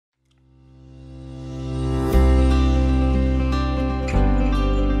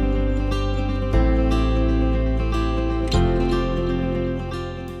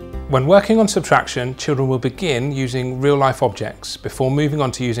When working on subtraction, children will begin using real-life objects before moving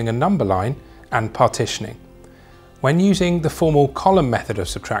on to using a number line and partitioning. When using the formal column method of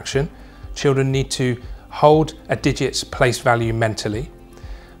subtraction, children need to hold a digit's place value mentally,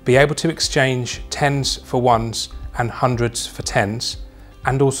 be able to exchange tens for ones and hundreds for tens,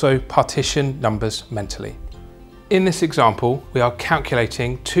 and also partition numbers mentally. In this example, we are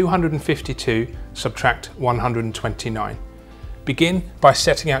calculating 252 subtract 129. Begin by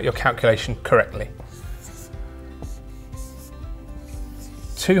setting out your calculation correctly.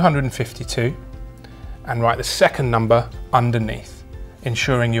 252, and write the second number underneath,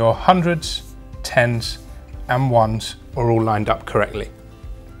 ensuring your hundreds, tens and ones are all lined up correctly.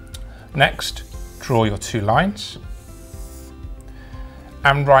 Next, draw your two lines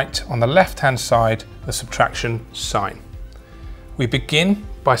and write on the left hand side the subtraction sign. We begin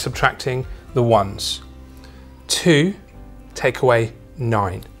by subtracting the ones. 2 take away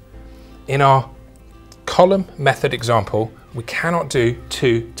 9. In our column method example, we cannot do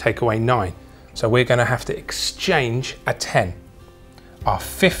 2 take away 9, so we're going to have to exchange a 10. Our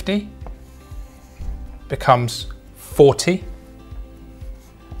 50 becomes 40,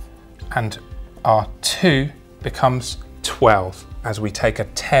 and our 2 becomes 12 as we take a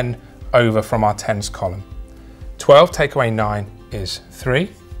 10 over from our tens column. 12 take away 9 is 3.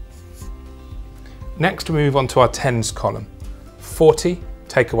 Next we move on to our tens column. 40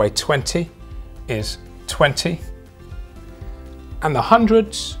 take away 20 is 20. And the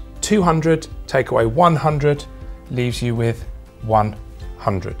hundreds, 200 take away 100 leaves you with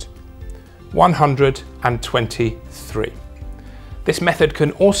 100. 123. This method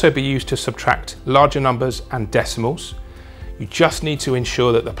can also be used to subtract larger numbers and decimals. You just need to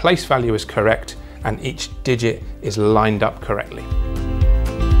ensure that the place value is correct and each digit is lined up correctly.